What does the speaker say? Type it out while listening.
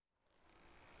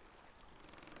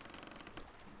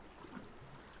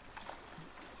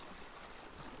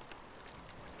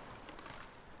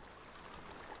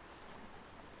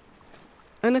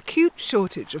An acute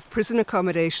shortage of prison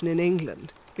accommodation in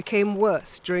England became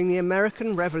worse during the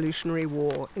American Revolutionary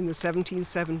War in the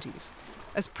 1770s,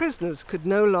 as prisoners could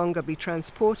no longer be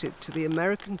transported to the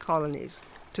American colonies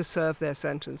to serve their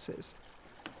sentences.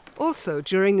 Also,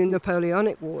 during the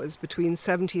Napoleonic Wars between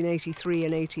 1783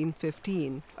 and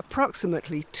 1815,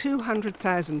 approximately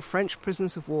 200,000 French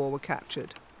prisoners of war were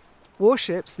captured.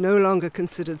 Warships, no longer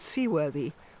considered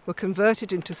seaworthy, were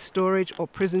converted into storage or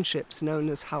prison ships known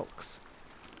as hulks.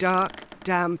 Dark,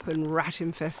 damp and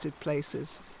rat-infested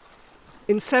places.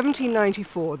 In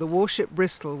 1794, the warship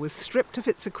Bristol was stripped of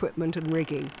its equipment and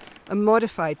rigging and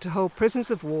modified to hold prisoners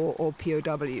of war or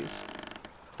POWs.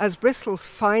 As Bristol's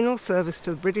final service to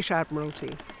the British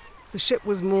Admiralty, the ship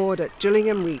was moored at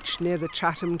Gillingham Reach near the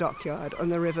Chatham Dockyard on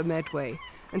the River Medway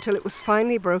until it was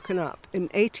finally broken up in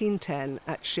 1810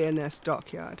 at Sheerness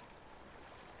Dockyard.